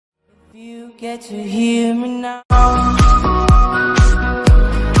Get to hear me now.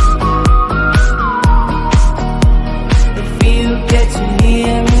 If you get to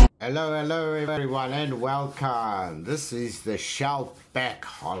hear me. Hello everyone and welcome. This is the Shaleback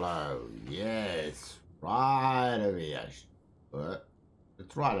Hollow. Yes, right over here.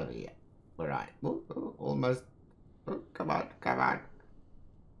 It's right over here. All right. Almost. Come on.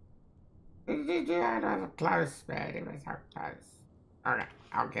 Close, man. It was so close. Alright,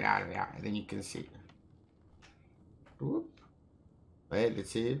 I'll get out of there and then you can see. Whoop. Wait,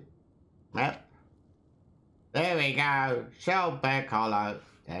 let's see. Map. There we go. Shaleback Hollow.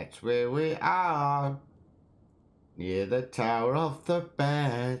 That's where we are. Near the Tower of the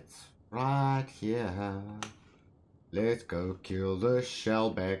Bats. Right here. Let's go kill the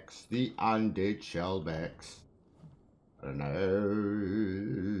shalebacks. The undead shalebacks. I don't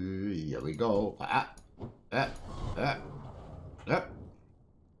know. Here we go.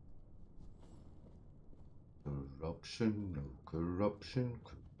 Corruption, no corruption,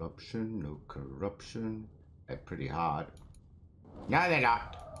 corruption, no corruption. They're pretty hard. No, they're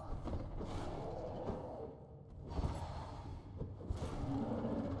not.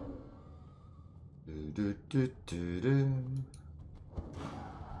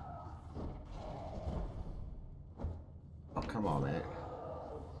 Oh, come on, man.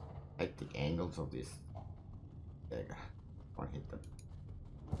 I hate the angles of this. There you go. Can't hit them.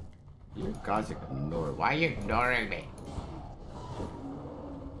 You guys ignore. Why are you ignoring me?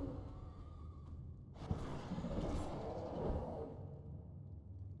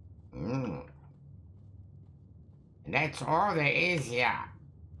 And that's all there is here.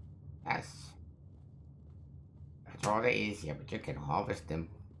 Yes. That's all there is here, but you can harvest them.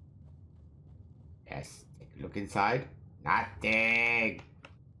 Yes. Take a look inside. Nothing.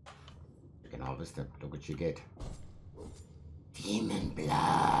 You can harvest them. Look what you get. Demon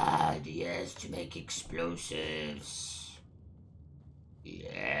blood, yes, to make explosives.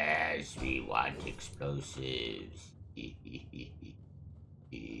 Yes, we want explosives. Or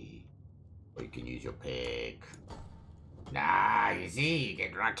you can use your pick. Nah, you see, you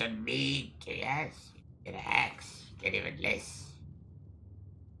get rotten meat, yes. Get an axe, get even less.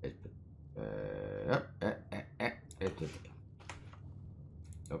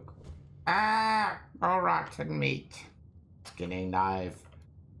 Look. More rotten meat. Skinning knife.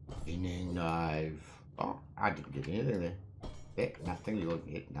 Oh, I didn't get anything there. Yeah, nothing. You'll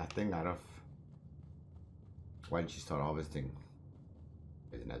get nothing out of. Why don't you start harvesting?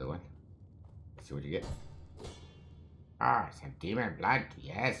 There's another one. Let's see what you get. Ah, some demon blood.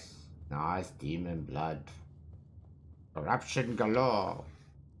 Yes. Nice demon blood. Corruption galore.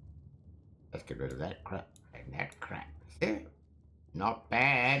 Let's get rid of that crap and that crap. See? Not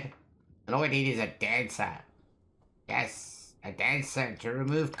bad. And all we need is a dancer. Yes, a dancer to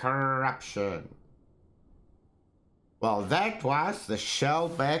remove corruption. Well, that was the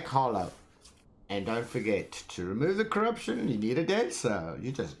Shaleback Hollow. And don't forget, to remove the corruption, you need a dancer.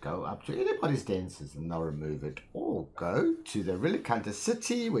 You just go up to anybody's dancers and they'll remove it. Or go to the Relicanta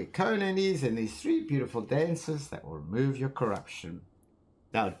City where Conan is and there's 3 beautiful dancers that will remove your corruption.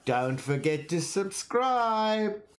 Now, don't forget to subscribe.